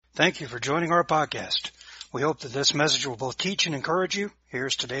Thank you for joining our podcast. We hope that this message will both teach and encourage you.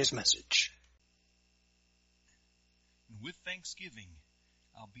 Here's today's message. With thanksgiving,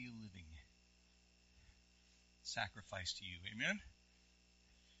 I'll be a living sacrifice to you. Amen?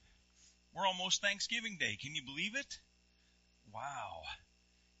 We're almost Thanksgiving Day. Can you believe it? Wow.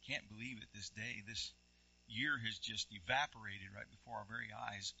 Can't believe it this day. This year has just evaporated right before our very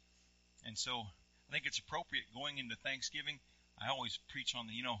eyes. And so I think it's appropriate going into Thanksgiving. I always preach on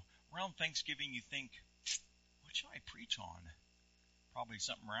around Thanksgiving you think, what should I preach on? Probably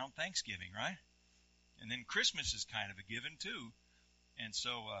something around Thanksgiving, right? And then Christmas is kind of a given too. And so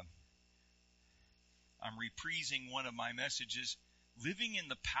I'm reprising one of my messages, Living in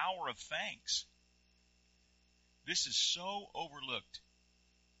the Power of Thanks. This is so overlooked.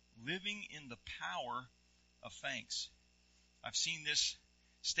 Living in the power of thanks. I've seen this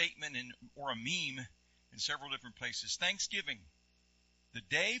statement or a meme in several different places. Thanksgiving, the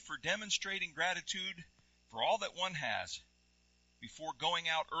day for demonstrating gratitude for all that one has before going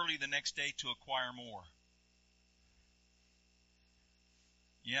out early the next day to acquire more.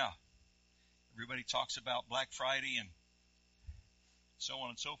 Yeah, everybody talks about Black Friday and so on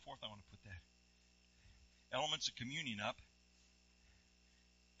and so forth. I want to put that elements of communion up.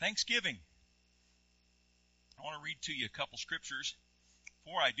 Thanksgiving. I want to read to you a couple scriptures.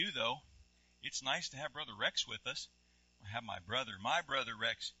 Before I do, though, it's nice to have Brother Rex with us. I have my brother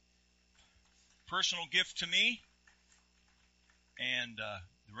Rex. Personal gift to me, and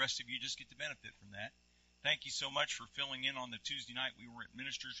the rest of you just get to benefit from that. Thank you so much for filling in on the Tuesday night we were at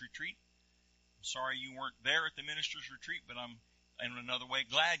Ministers Retreat. I'm sorry you weren't there at the Ministers Retreat, but I'm in another way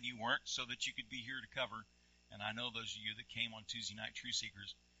glad you weren't so that you could be here to cover. And I know those of you that came on Tuesday night, True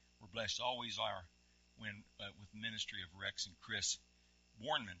Seekers, were blessed, always are, when with the ministry of Rex and Chris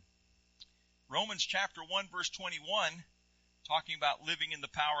Bornman. Romans chapter 1, verse 21, talking about living in the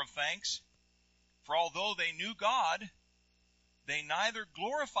power of thanks. For although they knew God, they neither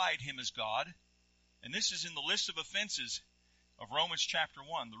glorified him as God, and this is in the list of offenses of Romans chapter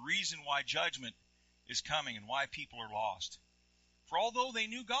 1, the reason why judgment is coming and why people are lost. For although they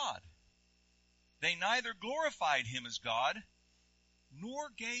knew God, they neither glorified him as God, nor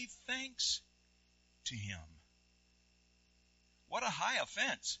gave thanks to him. What a high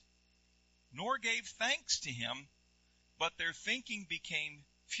offense. Nor gave thanks to him, but their thinking became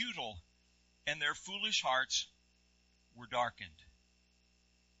futile, and their foolish hearts were darkened.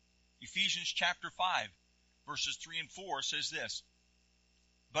 Ephesians chapter 5, verses 3 and 4 says this,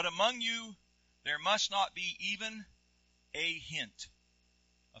 But among you there must not be even a hint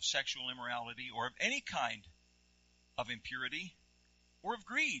of sexual immorality or of any kind of impurity or of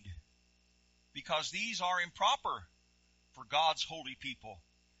greed, because these are improper for God's holy people.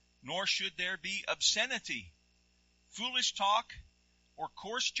 Nor should there be obscenity, foolish talk, or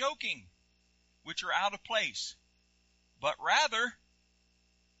coarse joking, which are out of place, but rather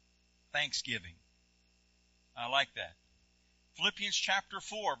thanksgiving. I like that. Philippians chapter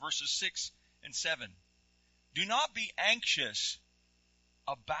 4, verses 6 and 7. Do not be anxious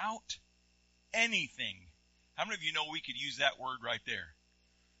about anything. How many of you know we could use that word right there?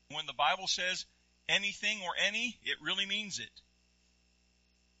 When the Bible says anything or any, it really means it.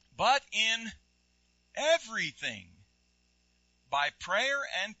 But in everything, by prayer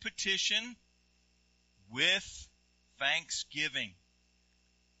and petition, with thanksgiving,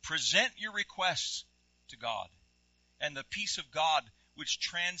 present your requests to God, and the peace of God, which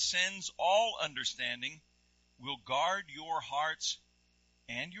transcends all understanding, will guard your hearts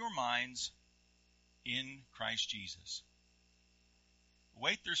and your minds in Christ Jesus.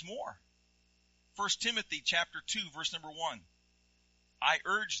 Wait, there's more. 1 Timothy chapter 2, verse number 1. I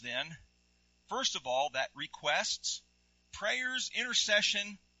urge then, first of all, that requests, prayers,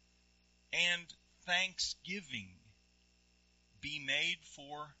 intercession, and thanksgiving be made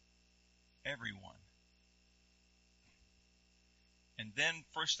for everyone. And then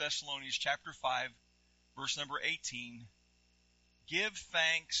 1 Thessalonians chapter 5, verse number 18, give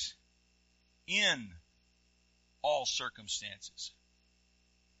thanks in all circumstances.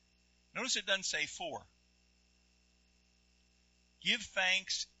 Notice it doesn't say for. Give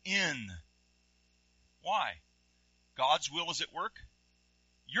thanks in. Why? God's will is at work.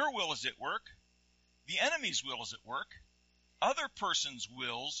 Your will is at work. The enemy's will is at work. Other persons'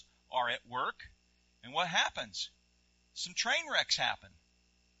 wills are at work. And what happens? Some train wrecks happen.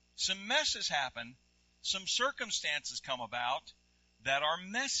 Some messes happen. Some circumstances come about that are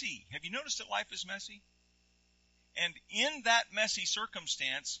messy. Have you noticed that life is messy? And in that messy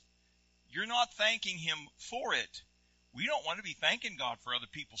circumstance, you're not thanking him for it. We don't want to be thanking God for other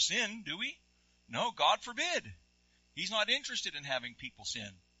people's sin, do we? No, God forbid. He's not interested in having people sin.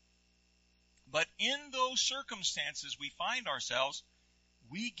 But in those circumstances we find ourselves,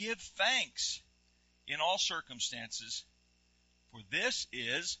 we give thanks in all circumstances, for this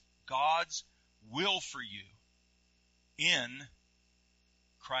is God's will for you in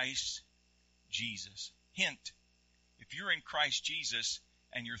Christ Jesus. Hint, if you're in Christ Jesus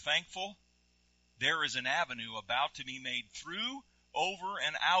and you're thankful, there is an avenue about to be made through, over,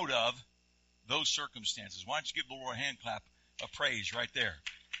 and out of those circumstances. Why don't you give the Lord a hand clap of praise right there?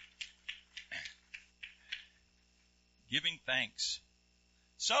 Giving thanks.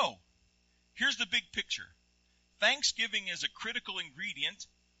 So, here's the big picture. Thanksgiving is a critical ingredient.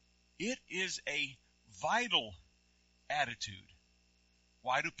 It is a vital attitude.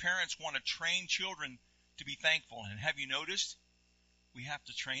 Why do parents want to train children to be thankful? And have you noticed we have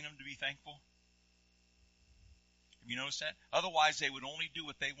to train them to be thankful? Have you noticed that? Otherwise, they would only do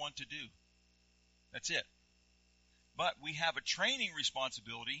what they want to do. That's it. But we have a training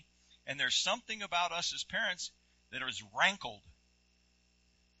responsibility, and there's something about us as parents that is rankled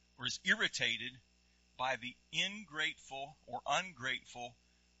or is irritated by the ingrateful or ungrateful,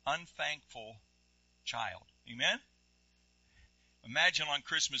 unthankful child. Amen? Imagine on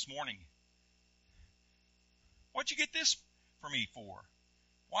Christmas morning, what'd you get this for me for?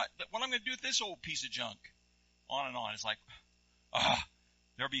 What I'm going to do with this old piece of junk? On and on. It's like,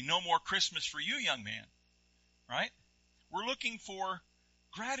 there'll be no more Christmas for you, young man. Right? We're looking for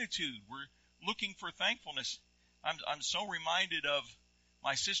gratitude. We're looking for thankfulness. I'm so reminded of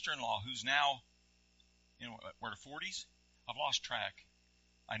my sister-in-law, who's now, we're in her 40s. I've lost track.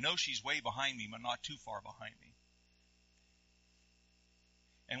 I know she's way behind me, but not too far behind me.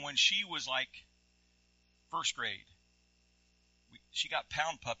 And when she was like first grade, she got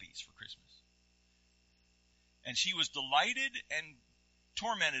pound puppies for Christmas. And she was delighted and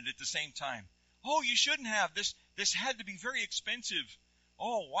tormented at the same time. Oh, you shouldn't have. This had to be very expensive.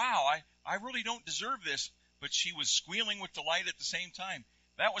 Oh, wow, I really don't deserve this. But she was squealing with delight at the same time.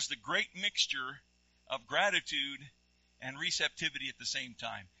 That was the great mixture of gratitude and receptivity at the same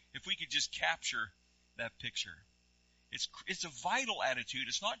time. If we could just capture that picture. It's a vital attitude.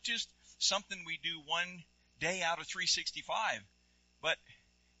 It's not just something we do one day out of 365. But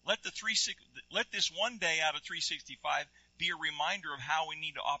let this one day out of 365 be a reminder of how we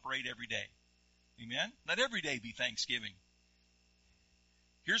need to operate every day. Amen? Let every day be Thanksgiving.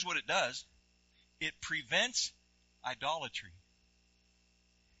 Here's what it does. It prevents idolatry.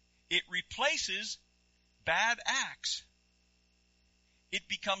 It replaces bad acts. It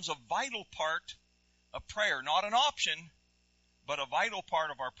becomes a vital part of prayer. Not an option, but a vital part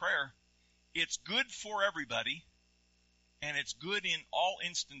of our prayer. It's good for everybody, and it's good in all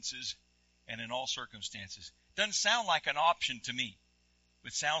instances and in all circumstances. Doesn't sound like an option to me,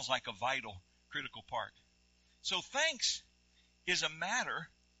 but sounds like a vital, critical part. So thanks is a matter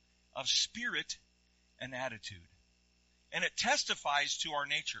of spirit and attitude. And it testifies to our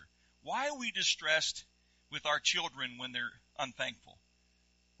nature. Why are we distressed with our children when they're unthankful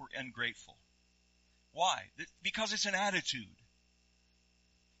or ungrateful? Why? Because it's an attitude.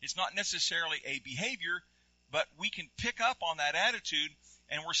 It's not necessarily a behavior, but we can pick up on that attitude,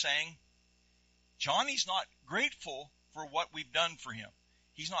 and we're saying, Johnny's not grateful for what we've done for him.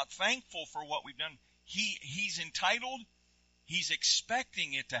 He's not thankful for what we've done. He's entitled. He's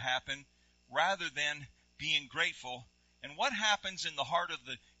expecting it to happen rather than being grateful. And what happens in the heart of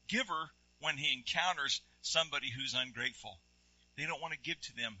the giver when he encounters somebody who's ungrateful? They don't want to give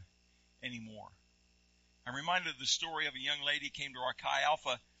to them anymore. I'm reminded of the story of a young lady who came to our Chi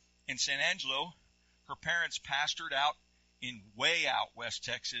Alpha in San Angelo. Her parents pastored out way out West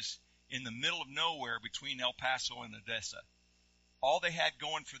Texas in the middle of nowhere between El Paso and Odessa. All they had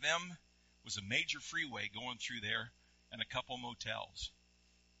going for them was a major freeway going through there and a couple motels.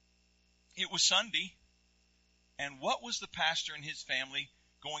 It was Sunday, and what was the pastor and his family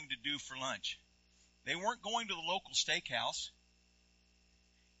going to do for lunch? They weren't going to the local steakhouse.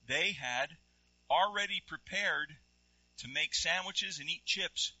 They had already prepared to make sandwiches and eat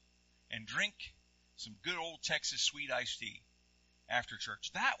chips and drink some good old Texas sweet iced tea after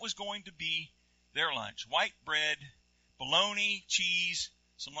church. That was going to be their lunch. White bread, bologna, cheese,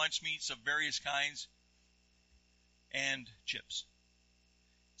 some lunch meats of various kinds, and chips.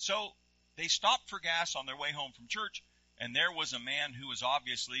 So they stopped for gas on their way home from church, and there was a man who was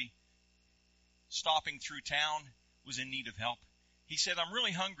obviously stopping through town, was in need of help. He said, I'm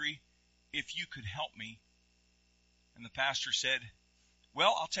really hungry, if you could help me. And the pastor said,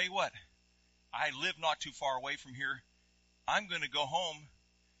 well, I'll tell you what, I live not too far away from here. I'm going to go home,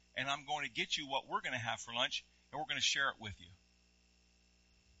 and I'm going to get you what we're going to have for lunch, and we're going to share it with you.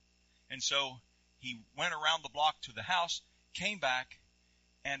 And so he went around the block to the house, came back,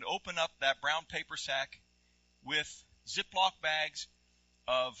 and open up that brown paper sack with Ziploc bags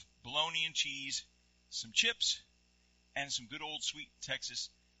of bologna and cheese, some chips, and some good old sweet Texas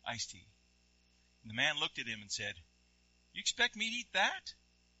iced tea. And the man looked at him and said, "You expect me to eat that?"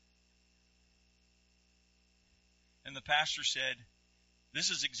 And the pastor said,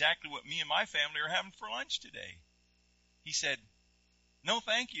 "This is exactly what me and my family are having for lunch today." He said, "No,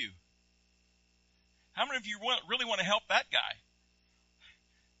 thank you." How many of you really want to help that guy?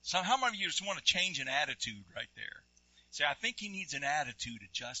 So how many of you just want to change an attitude right there? Say, I think he needs an attitude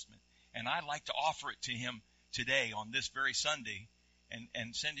adjustment, and I'd like to offer it to him today on this very Sunday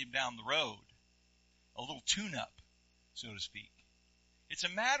and send him down the road. A little tune-up, so to speak. It's a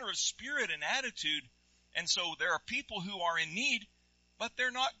matter of spirit and attitude, and so there are people who are in need, but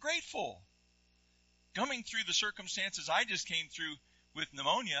they're not grateful. Coming through the circumstances I just came through with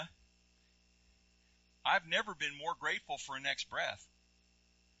pneumonia, I've never been more grateful for a next breath.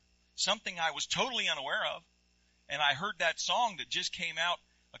 Something I was totally unaware of, and I heard that song that just came out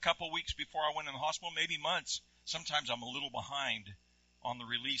a couple weeks before I went in the hospital, maybe months. Sometimes I'm a little behind on the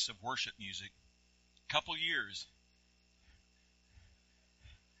release of worship music. Couple years.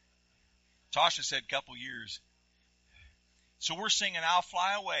 Tasha said couple years. So we're singing I'll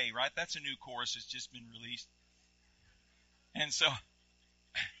Fly Away, right? That's a new chorus that's just been released. And so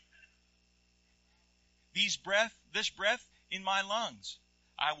this breath in my lungs,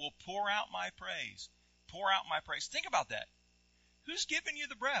 I will pour out my praise. Pour out my praise. Think about that. Who's given you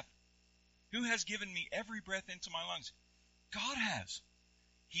the breath? Who has given me every breath into my lungs? God has.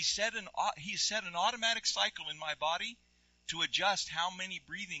 He set an automatic cycle in my body to adjust how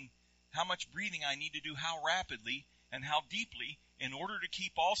much breathing I need to do, how rapidly and how deeply, in order to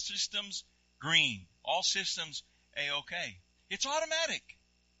keep all systems green, all systems A-OK. It's automatic.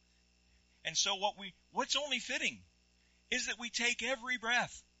 And so what's only fitting is that we take every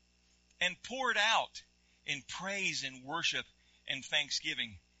breath and pour it out in praise and worship and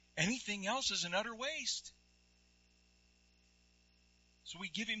thanksgiving. Anything else is an utter waste. So we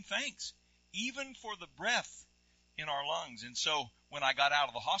give him thanks, even for the breath in our lungs. And so when I got out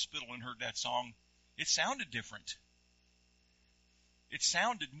of the hospital and heard that song, it sounded different. It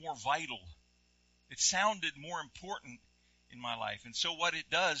sounded more vital. It sounded more important in my life. And so what it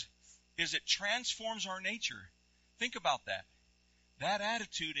does is it transforms our nature. Think about that. That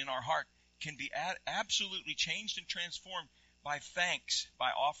attitude in our heart can be absolutely changed and transformed by thanks, by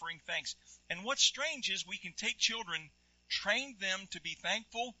offering thanks. And what's strange is we can take children, train them to be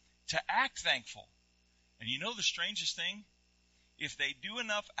thankful, to act thankful. And you know the strangest thing? If they do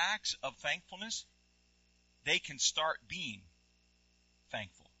enough acts of thankfulness, they can start being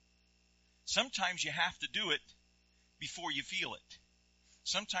thankful. Sometimes you have to do it before you feel it.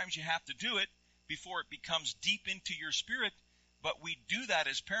 Sometimes you have to do it before it becomes deep into your spirit, but we do that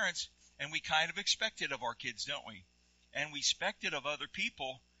as parents, and we kind of expect it of our kids, don't we? And we expect it of other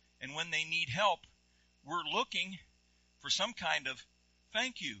people, and when they need help, we're looking for some kind of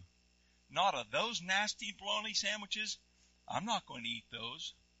thank you. Not of those nasty bologna sandwiches. I'm not going to eat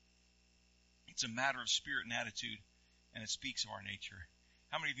those. It's a matter of spirit and attitude, and it speaks of our nature.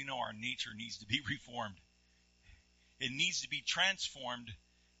 How many of you know our nature needs to be reformed? It needs to be transformed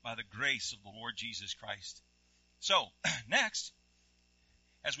by the grace of the Lord Jesus Christ. So, next,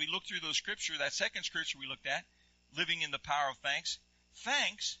 as we look through those scripture, that second scripture we looked at, living in the power of thanks,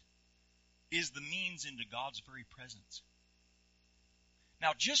 thanks is the means into God's very presence.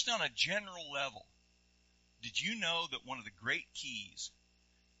 Now, just on a general level, did you know that one of the great keys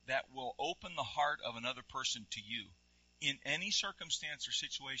that will open the heart of another person to you in any circumstance or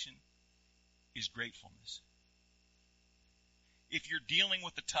situation is gratefulness? If you're dealing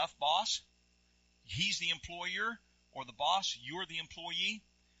with a tough boss, he's the employer, or the boss, you're the employee,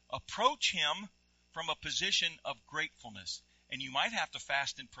 approach him from a position of gratefulness. And you might have to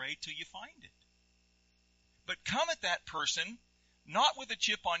fast and pray till you find it. But come at that person, not with a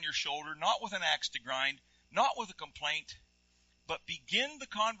chip on your shoulder, not with an axe to grind, not with a complaint, but begin the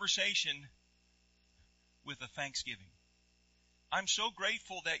conversation with a thanksgiving. I'm so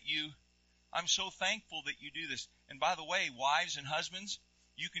thankful that you do this. And by the way, wives and husbands,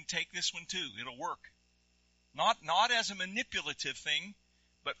 you can take this one too. It'll work. Not as a manipulative thing,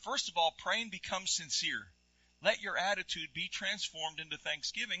 but first of all, pray and become sincere. Let your attitude be transformed into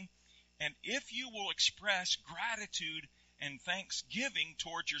thanksgiving. And if you will express gratitude and thanksgiving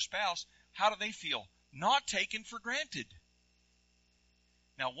towards your spouse, how do they feel? Not taken for granted.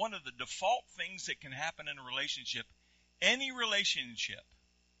 Now, one of the default things that can happen in a relationship, any relationship,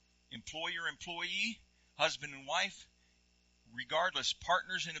 employer-employee, husband and wife, regardless,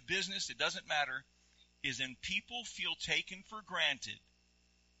 partners in a business, it doesn't matter, is when people feel taken for granted,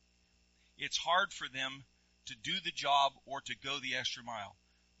 it's hard for them to do the job or to go the extra mile.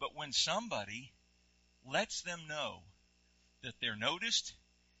 But when somebody lets them know that they're noticed,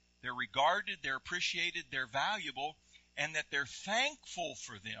 they're regarded, they're appreciated, they're valuable, and that they're thankful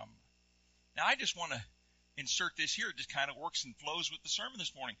for them. Now, I just want to insert this here. It just kind of works and flows with the sermon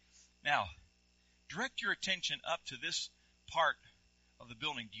this morning. Now, direct your attention up to this part of the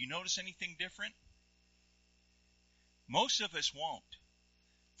building. Do you notice anything different? Most of us won't.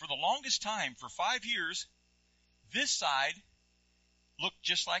 For the longest time, for 5 years, this side looked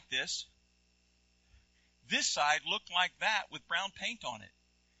just like this. This side looked like that with brown paint on it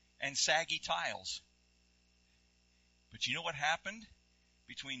and saggy tiles. But you know what happened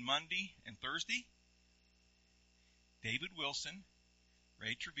between Monday and Thursday? David Wilson,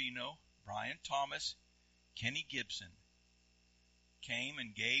 Ray Trevino, Brian Thomas, Kenny Gibson came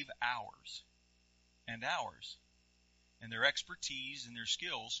and gave hours and hours, and their expertise and their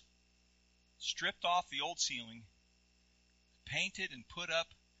skills stripped off the old ceiling, painted and put up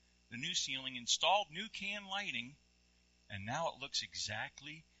the new ceiling, installed new can lighting, and now it looks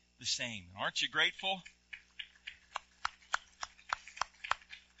exactly the same. Aren't you grateful?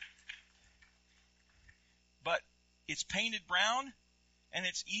 But it's painted brown, and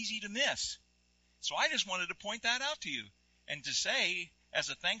it's easy to miss. So I just wanted to point that out to you and to say, as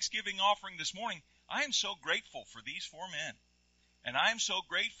a Thanksgiving offering this morning, I am so grateful for these 4 men. And I am so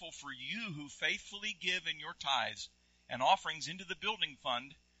grateful for you who faithfully give in your tithes and offerings into the building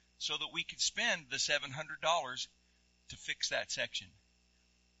fund so that we could spend the $700 to fix that section.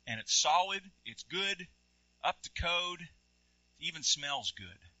 And it's solid, it's good, up to code, it even smells good.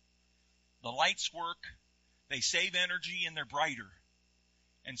 The lights work, they save energy, and they're brighter.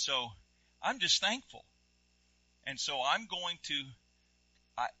 And so I'm just thankful. And so I'm going to,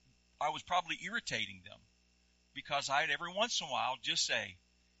 I was probably irritating them because I'd every once in a while just say,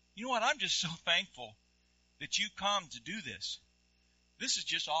 you know what, I'm just so thankful that you come to do this. This is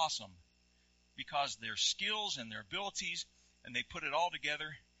just awesome because their skills and their abilities, and they put it all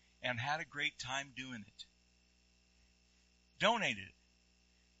together and had a great time doing it. Donated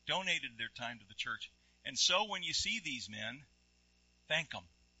their time to the church. And so when you see these men, thank them.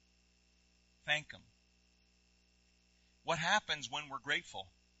 Thank them. What happens when we're grateful?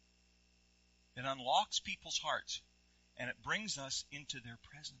 It unlocks people's hearts, and it brings us into their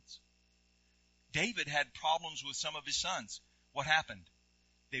presence. David had problems with some of his sons. What happened?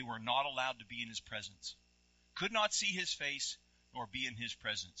 They were not allowed to be in his presence. Could not see his face nor be in his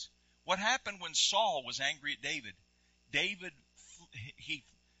presence. What happened when Saul was angry at David? He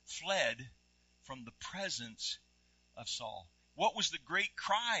fled from the presence of Saul. What was the great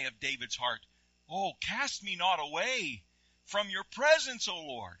cry of David's heart? Oh, cast me not away from your presence, O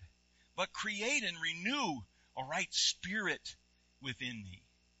Lord, but create and renew a right spirit within me,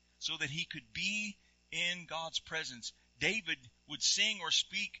 so that he could be in God's presence. David would sing or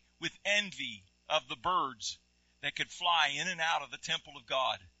speak with envy of the birds that could fly in and out of the temple of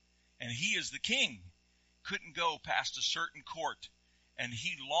God. And he, as the king, couldn't go past a certain court, and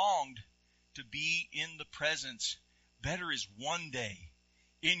he longed to be in the presence. Better is one day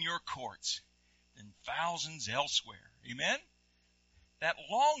in your courts than thousands elsewhere. Amen? That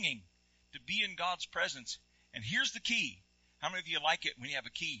longing to be in God's presence. And here's the key. How many of you like it when you have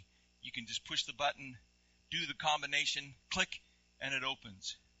a key? You can just push the button, do the combination, click, and it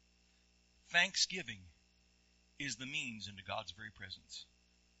opens. Thanksgiving is the means into God's very presence.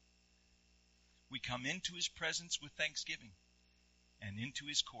 We come into his presence with thanksgiving and into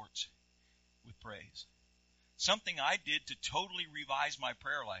his courts with praise. Something I did to totally revise my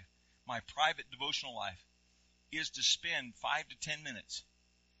prayer life, my private devotional life, is to spend 5 to 10 minutes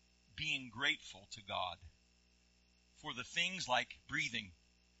being grateful to God for the things like breathing,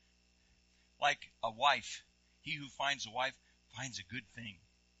 like a wife. He who finds a wife finds a good thing.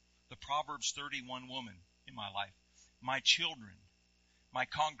 The Proverbs 31 woman in my life, my children, my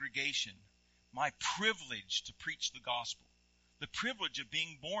congregation, my privilege to preach the gospel, the privilege of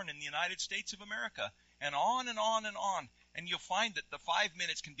being born in the United States of America, and on and on and on. And you'll find that the 5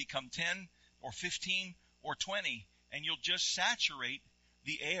 minutes can become 10 or 15 or 20, and you'll just saturate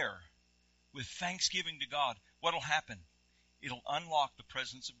the air with thanksgiving to God. What'll happen? It'll unlock the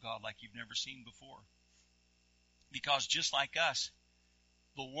presence of God like you've never seen before. Because just like us,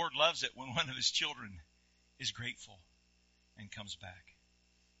 the Lord loves it when one of his children is grateful and comes back.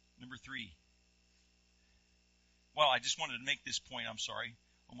 Number 3. Well, I just wanted to make this point. I'm sorry.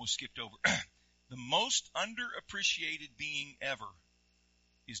 Almost skipped over. The most underappreciated being ever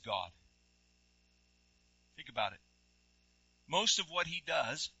is God. Think about it. Most of what he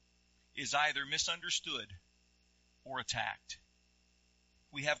does is either misunderstood or attacked.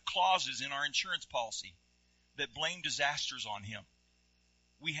 We have clauses in our insurance policy that blame disasters on him.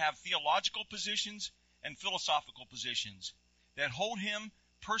 We have theological positions and philosophical positions that hold him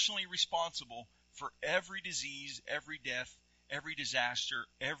personally responsible for every disease, every death, every disaster,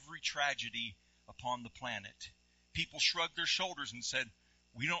 every tragedy upon the planet. People shrugged their shoulders and said,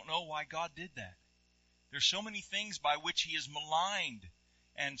 we don't know why God did that. There's so many things by which he is maligned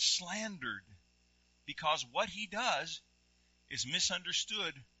and slandered because what he does is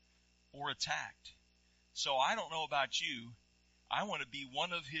misunderstood or attacked. So I don't know about you. I want to be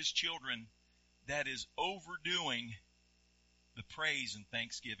one of his children that is overdoing the praise and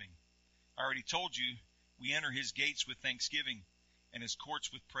thanksgiving. I already told you we enter his gates with thanksgiving and his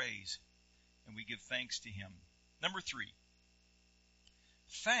courts with praise, and we give thanks to him. Number 3,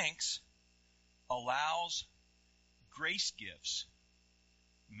 thanks allows grace gifts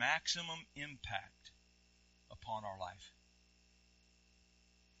maximum impact upon our life.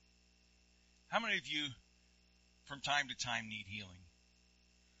 How many of you from time to time need healing?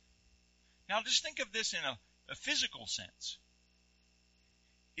 Now just think of this in a physical sense.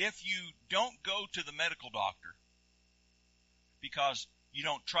 If you don't go to the medical doctor because you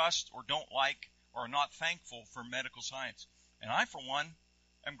don't trust or don't like or are not thankful for medical science, and I, for one,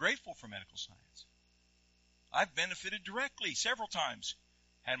 am grateful for medical science. I've benefited directly several times.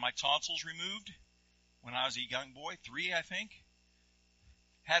 Had my tonsils removed when I was a young boy, 3 I think.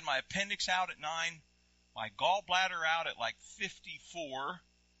 Had my appendix out at 9, my gallbladder out at like 54,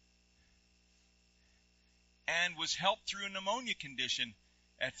 and was helped through a pneumonia condition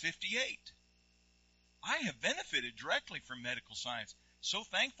at 58. I have benefited directly from medical science. So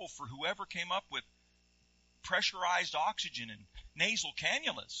thankful for whoever came up with pressurized oxygen and nasal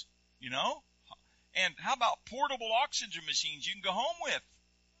cannulas, And how about portable oxygen machines you can go home with?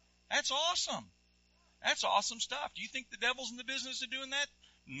 That's awesome. That's awesome stuff. Do you think the devil's in the business of doing that?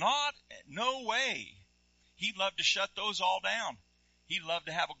 No way. He'd love to shut those all down. He'd love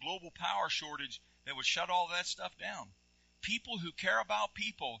to have a global power shortage that would shut all that stuff down. People who care about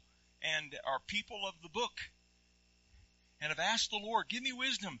people and are people of the book and have asked the Lord, give me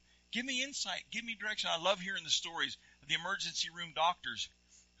wisdom, give me insight, give me direction. I love hearing the stories of the emergency room doctors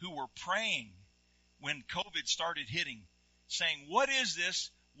who were praying when COVID started hitting, saying, what is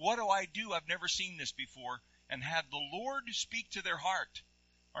this? What do I do? I've never seen this before. And had the Lord speak to their heart.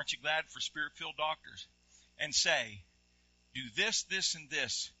 Aren't you glad for Spirit-filled doctors? And say, do this, this, and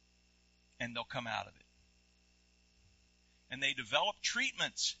this, and they'll come out of it. And they develop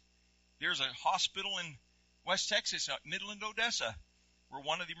treatments. There's a hospital in West Texas, Midland, Odessa, where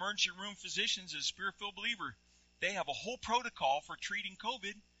one of the emergency room physicians is a Spirit-filled believer. They have a whole protocol for treating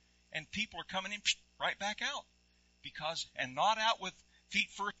COVID, and people are coming in right back out. And not out with feet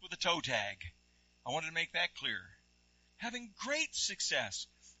first with a toe tag. I wanted to make that clear. Having great success.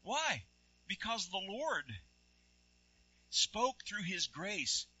 Why? Because the Lord spoke through his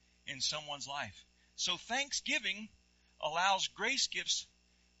grace in someone's life. So thanksgiving allows grace gifts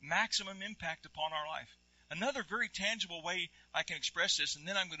maximum impact upon our life. Another very tangible way I can express this, and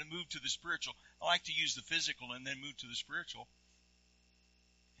then I'm going to move to the spiritual. I like to use the physical and then move to the spiritual.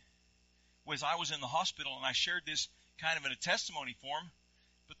 Was I was in the hospital and I shared this kind of in a testimony form,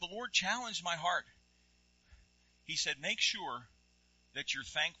 but the Lord challenged my heart. He said, make sure that you're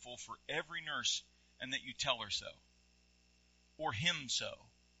thankful for every nurse and that you tell her so. Or him so.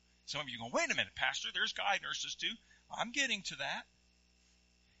 Some of you are going, wait a minute, Pastor, there's guy nurses too. I'm getting to that.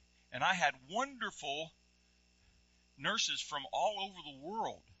 And I had wonderful nurses from all over the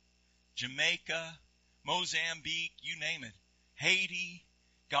world. Jamaica, Mozambique, you name it. Haiti,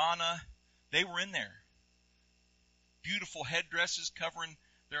 Ghana, they were in there. Beautiful headdresses covering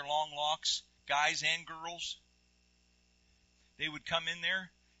their long locks, guys and girls. They would come in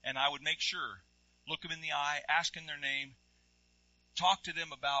there, and I would make sure, look them in the eye, ask them their name, talk to them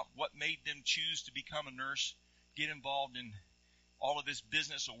about what made them choose to become a nurse, get involved in all of this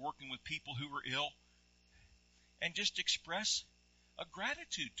business of working with people who were ill, and just express a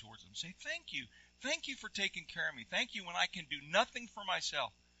gratitude towards them. Say, thank you. Thank you for taking care of me. Thank you when I can do nothing for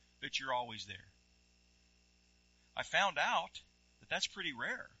myself, that you're always there. I found out that that's pretty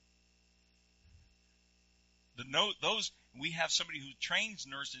rare. We have somebody who trains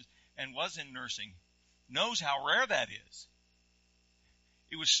nurses and was in nursing, knows how rare that is.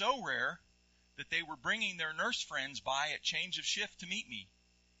 It was so rare that they were bringing their nurse friends by at change of shift to meet me.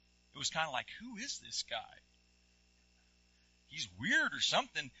 It was kind of like, who is this guy? He's weird or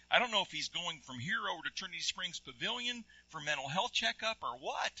something. I don't know if he's going from here over to Trinity Springs Pavilion for mental health checkup or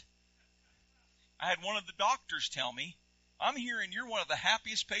what. I had one of the doctors tell me, I'm hearing you're one of the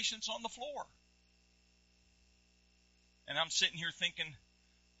happiest patients on the floor. And I'm sitting here thinking,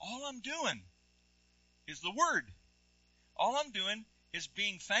 all I'm doing is the Word. All I'm doing is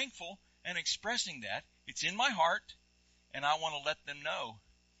being thankful and expressing that. It's in my heart, and I want to let them know.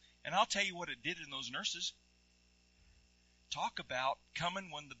 And I'll tell you what it did in those nurses. Talk about coming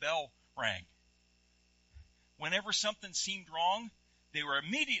when the bell rang. Whenever something seemed wrong, they were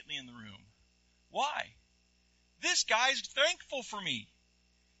immediately in the room. Why? This guy's thankful for me.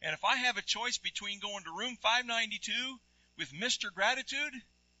 And if I have a choice between going to room 592 with Mr. Gratitude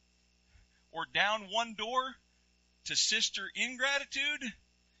or down one door to Sister Ingratitude,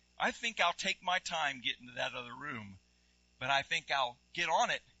 I think I'll take my time getting to that other room. But I think I'll get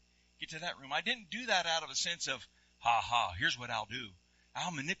on it, get to that room. I didn't do that out of a sense of, here's what I'll do.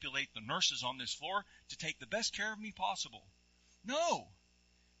 I'll manipulate the nurses on this floor to take the best care of me possible. No.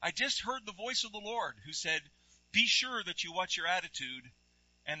 I just heard the voice of the Lord who said, be sure that you watch your attitude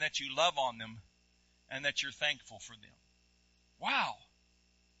and that you love on them and that you're thankful for them. Wow.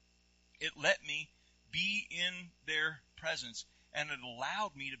 It let me be in their presence, and it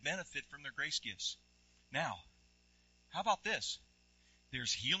allowed me to benefit from their grace gifts. Now, how about this?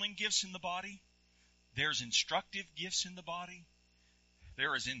 There's healing gifts in the body. There's instructive gifts in the body.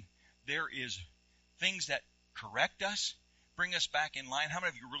 There is things that correct us, bring us back in line. How many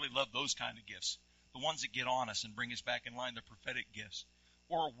of you really love those kind of gifts? The ones that get on us and bring us back in line, the prophetic gifts.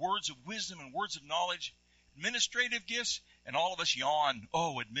 Or words of wisdom and words of knowledge, administrative gifts, and all of us yawn,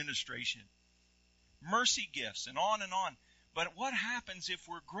 administration. Mercy gifts, and on and on. But what happens if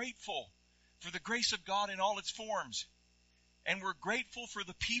we're grateful for the grace of God in all its forms? And we're grateful for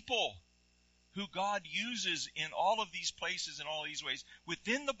the people who God uses in all of these places in all these ways.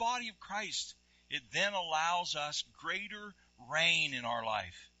 Within the body of Christ, it then allows us greater reign in our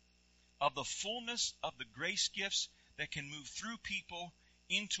life of the fullness of the grace gifts that can move through people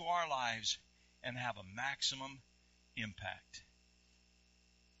into our lives and have a maximum impact.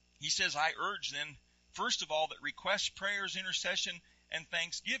 He says, I urge then, first of all, that requests, prayers, intercession, and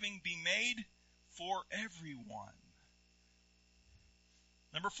thanksgiving be made for everyone.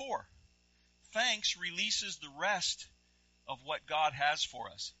 Number 4, thanks releases the rest of what God has for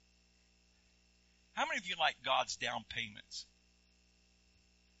us. How many of you like God's down payments?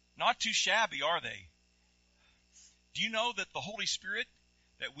 Not too shabby, are they? Do you know that the Holy Spirit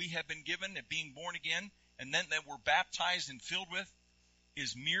that we have been given at being born again and then that we're baptized and filled with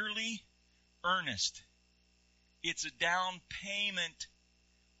is merely earnest? It's a down payment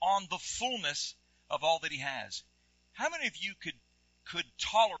on the fullness of all that He has. How many of you could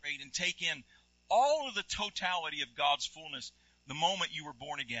tolerate and take in all of the totality of God's fullness the moment you were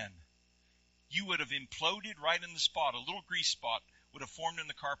born again? You would have imploded right in the spot. A little grease spot would have formed in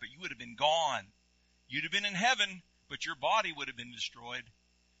the carpet. You would have been gone. You'd have been in heaven, but your body would have been destroyed.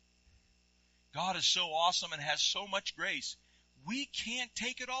 God is so awesome and has so much grace. We can't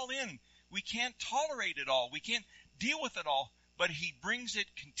take it all in. We can't tolerate it all. We can't deal with it all. But He brings it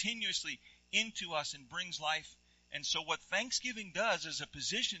continuously into us and brings life. And so what Thanksgiving does is it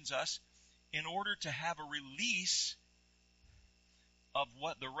positions us in order to have a release of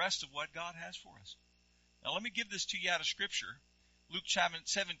what the rest of what God has for us. Now let me give this to you out of Scripture. Luke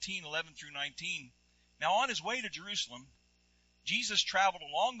 17, 11 through 19. Now on His way to Jerusalem, Jesus traveled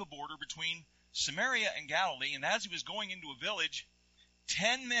along the border between Samaria and Galilee, and as He was going into a village,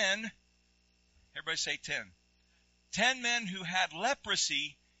 10 men, everybody say 10. 10 men who had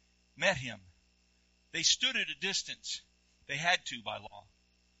leprosy met Him. They stood at a distance. They had to by law.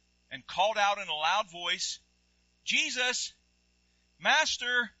 And called out in a loud voice, Jesus,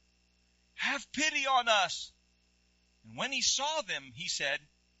 Master, have pity on us. And when He saw them, He said,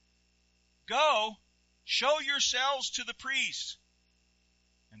 Go, show yourselves to the priests.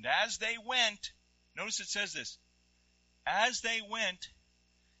 And as they went, notice it says this, as they went,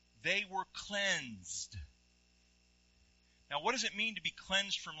 they were cleansed. Now what does it mean to be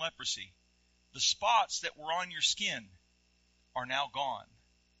cleansed from leprosy? The spots that were on your skin are now gone.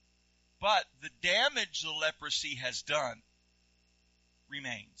 But the damage the leprosy has done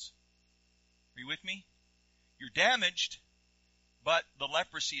remains. Are you with me? You're damaged, but the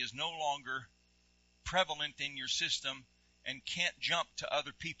leprosy is no longer prevalent in your system and can't jump to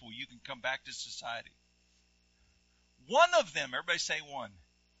other people. You can come back to society. One of them, everybody say one.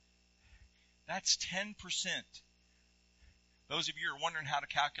 That's 10%. Those of you who are wondering how to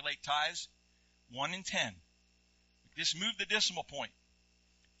calculate tithes, 1 in 10. Just move the decimal point.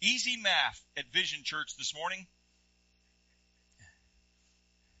 Easy math at Vision Church this morning.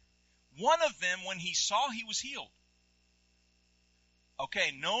 One of them, when he saw, he was healed.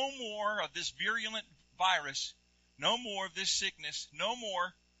 Okay, no more of this virulent virus, no more of this sickness, no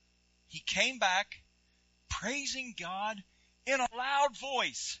more. He came back praising God in a loud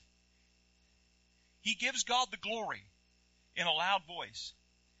voice. He gives God the glory in a loud voice.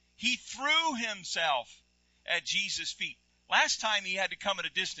 He threw himself at Jesus' feet. Last time he had to come at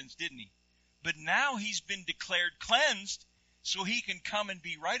a distance, didn't he? But now he's been declared cleansed, so he can come and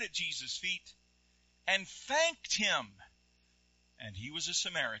be right at Jesus' feet, and thanked him. And he was a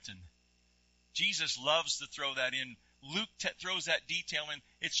Samaritan. Jesus loves to throw that in. Luke throws that detail in.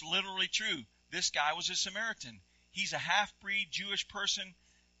 It's literally true. This guy was a Samaritan. He's a half-breed Jewish person,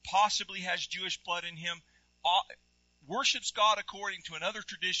 possibly has Jewish blood in him, worships God according to another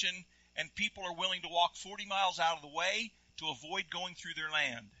tradition, and people are willing to walk 40 miles out of the way to avoid going through their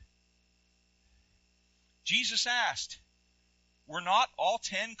land. Jesus asked, were not all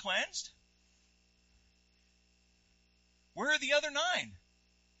 10 cleansed? Where are the other 9?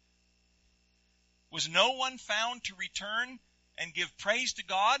 Was no one found to return and give praise to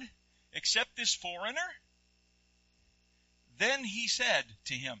God except this foreigner? Then he said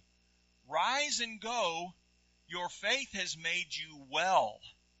to him, rise and go, your faith has made you well.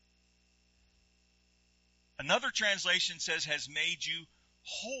 Another translation says has made you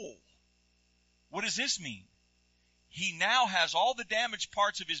whole. What does this mean? He now has all the damaged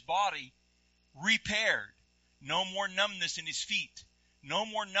parts of his body repaired. No more numbness in his feet. No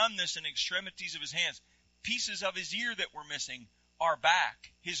more numbness in the extremities of his hands. Pieces of his ear that were missing are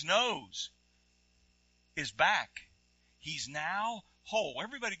back. His nose is back. He's now whole.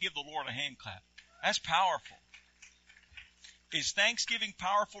 Everybody give the Lord a hand clap. That's powerful. Is thanksgiving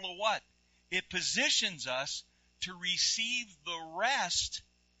powerful or what? It positions us to receive the rest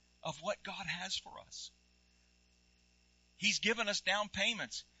of what God has for us. He's given us down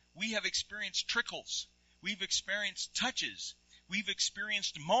payments. We have experienced trickles. We've experienced touches. We've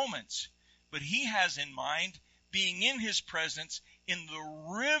experienced moments. But He has in mind being in His presence in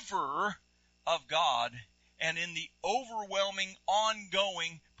the river of God and in the overwhelming,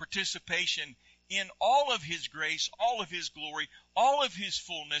 ongoing participation in all of His grace, all of His glory, all of His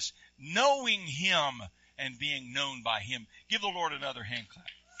fullness, knowing Him and being known by Him. Give the Lord another hand clap.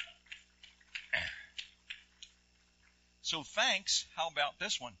 So thanks, how about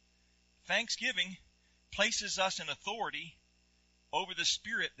this one? Thanksgiving places us in authority over the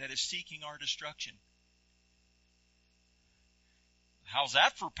spirit that is seeking our destruction. How's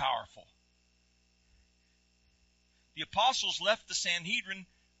that for powerful? The apostles left the Sanhedrin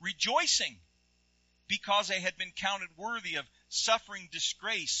rejoicing because they had been counted worthy of suffering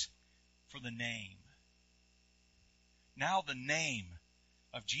disgrace for the name. Now the name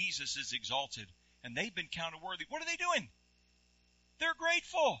of Jesus is exalted, and they've been counted worthy. What are they doing? They're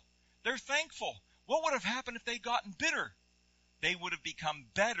grateful. They're thankful. What would have happened if they'd gotten bitter? They would have become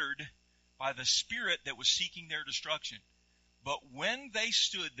bettered by the spirit that was seeking their destruction. But when they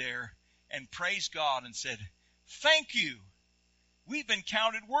stood there and praised God and said, "Thank you, we've been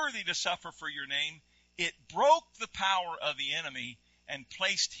counted worthy to suffer for your name," it broke the power of the enemy and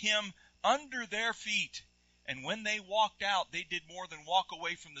placed him under their feet. And when they walked out, they did more than walk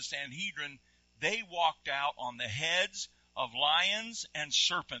away from the Sanhedrin. They walked out on the heads of lions and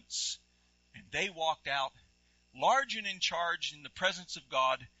serpents. And they walked out large and in charge in the presence of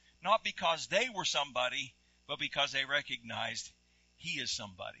God, not because they were somebody, but because they recognized He is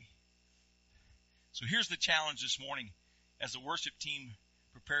somebody. So here's the challenge this morning as the worship team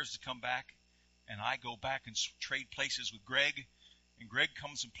prepares to come back, and I go back and trade places with Greg, and Greg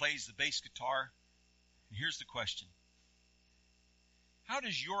comes and plays the bass guitar. And here's the question. How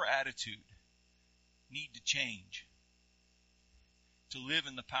does your attitude need to change to live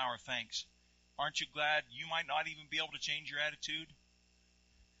in the power of thanks? Aren't you glad you might not even be able to change your attitude?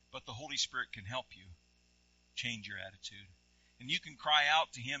 But the Holy Spirit can help you change your attitude. And you can cry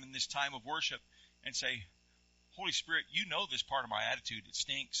out to Him in this time of worship and say, "Holy Spirit, you know this part of my attitude. It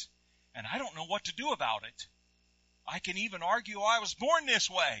stinks. And I don't know what to do about it. I can even argue I was born this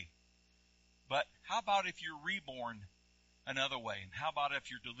way. But how about if you're reborn another way? And how about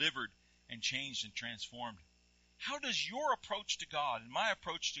if you're delivered and changed and transformed? How does your approach to God and my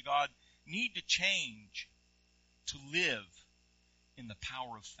approach to God need to change to live in the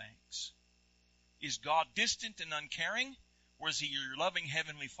power of thanks? Is God distant and uncaring, or is He your loving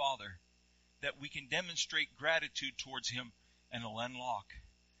Heavenly Father that we can demonstrate gratitude towards Him and it'll unlock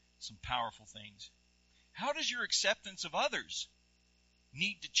some powerful things? How does your acceptance of others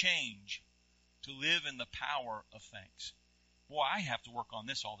need to change to live in the power of thanks? Boy, I have to work on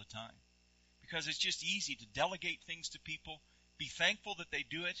this all the time because it's just easy to delegate things to people, be thankful that they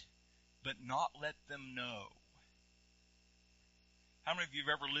do it, but not let them know. How many of you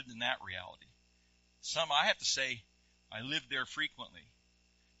have ever lived in that reality? Some, I have to say, I live there frequently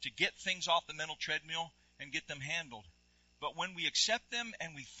to get things off the mental treadmill and get them handled. But when we accept them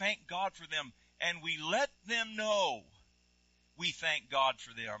and we thank God for them and we let them know we thank God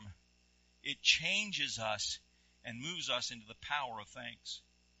for them, it changes us and moves us into the power of thanks.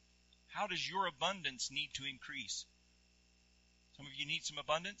 How does your abundance need to increase? Some of you need some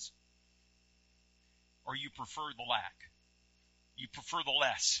abundance, or you prefer the lack. You prefer the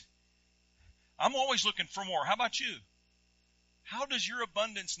less. I'm always looking for more. How about you? How does your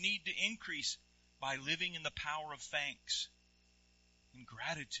abundance need to increase? By living in the power of thanks and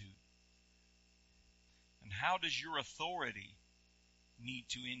gratitude. And how does your authority need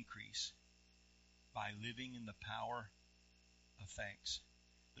to increase? By living in the power of thanks.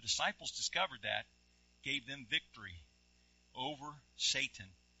 The disciples discovered that, gave them victory over Satan,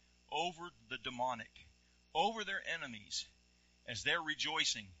 over the demonic, over their enemies, as they're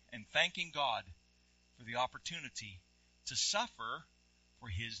rejoicing and thanking God for the opportunity to suffer for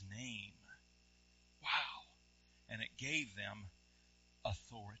His name. Wow. And it gave them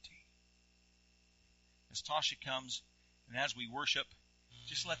authority. As Tasha comes and as we worship,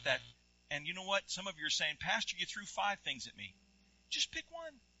 just let that, and you know what? Some of you are saying, Pastor, you threw 5 things at me. Just pick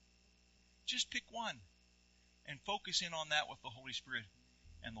one. Just pick one. And focus in on that with the Holy Spirit.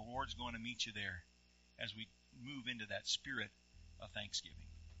 And the Lord's going to meet you there as we move into that spirit of thanksgiving.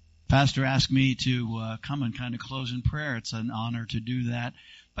 Pastor asked me to come and kind of close in prayer. It's an honor to do that.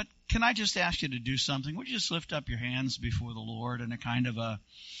 But can I just ask you to do something? Would you just lift up your hands before the Lord in a kind of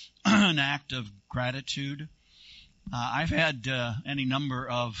an act of gratitude? I've had any number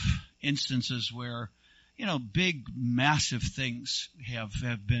of instances where, big, massive things have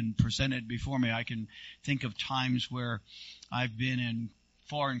been presented before me. I can think of times where I've been in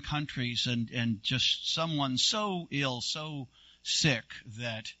foreign countries and just someone so ill, so sick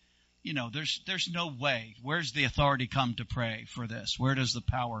that, there's no way. Where's the authority come to pray for this? Where does the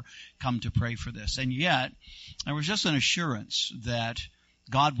power come to pray for this? And yet, there was just an assurance that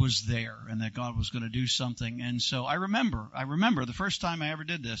God was there and that God was going to do something. And so I remember the first time I ever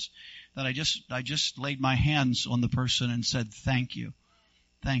did this, that I just laid my hands on the person and said, thank you,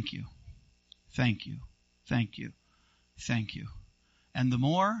 thank you, thank you, thank you, thank you. And the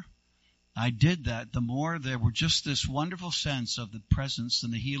more I did that, the more there were just this wonderful sense of the presence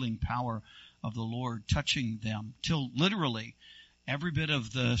and the healing power of the Lord touching them, till literally every bit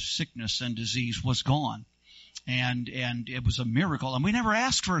of the sickness and disease was gone. And it was a miracle. And we never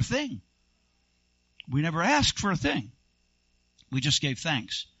asked for a thing. We never asked for a thing. We just gave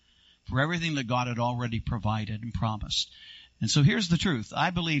thanks for everything that God had already provided and promised. And so here's the truth.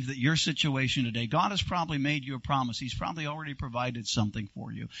 I believe that your situation today, God has probably made you a promise. He's probably already provided something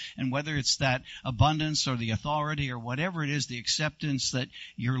for you. And whether it's that abundance or the authority or whatever it is, the acceptance that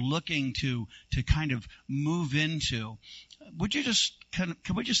you're looking to kind of move into, would you just, can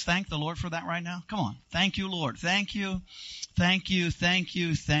we just thank the Lord for that right now? Come on. Thank you, Lord. Thank you. Thank you. Thank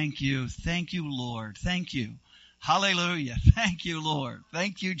you. Thank you. Thank you, Lord. Thank you. Hallelujah. Thank you, Lord.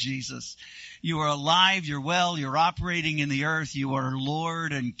 Thank you, Jesus. You are alive. You're well. You're operating in the earth. You are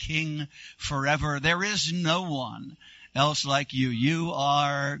Lord and King forever. There is no one else like you. You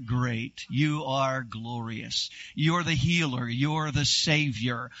are great. You are glorious. You are the healer. You are the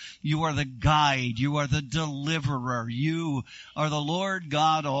Savior. You are the guide. You are the deliverer. You are the Lord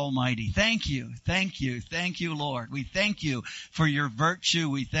God Almighty. Thank you. Thank you. Thank you, Lord. We thank you for your virtue.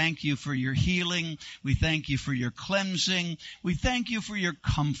 We thank you for your healing. We thank you for your cleansing. We thank you for your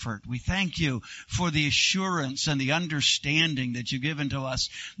comfort. We thank you for the assurance and the understanding that you've given to us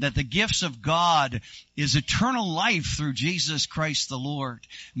that the gifts of God is eternal life through Jesus Christ the Lord.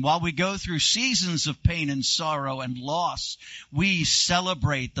 And while we go through seasons of pain and sorrow and loss, we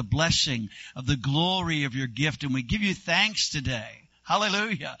celebrate the blessing of the glory of your gift, and we give you thanks today.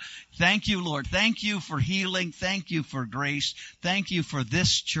 Hallelujah. Thank you, Lord. Thank you for healing. Thank you for grace. Thank you for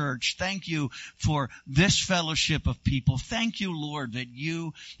this church. Thank you for this fellowship of people. Thank you, Lord, that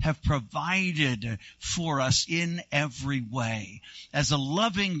you have provided for us in every way. As a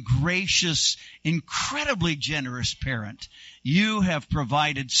loving, gracious, incredibly generous parent, you have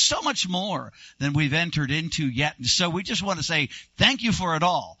provided so much more than we've entered into yet. And so we just want to say thank you for it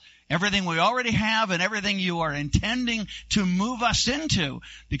all. Everything we already have and everything you are intending to move us into,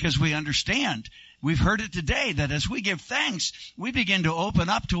 because we understand, we've heard it today, that as we give thanks, we begin to open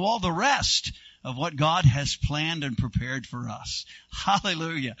up to all the rest of what God has planned and prepared for us.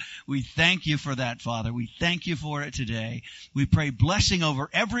 Hallelujah. We thank you for that, Father. We thank you for it today. We pray blessing over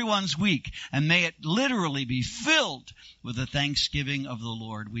everyone's week, and may it literally be filled with the thanksgiving of the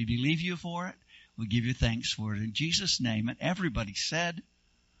Lord. We believe you for it. We give you thanks for it in Jesus' name. And everybody said,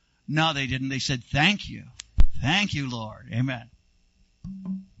 no, they didn't. They said, thank you. Thank you, Lord. Amen.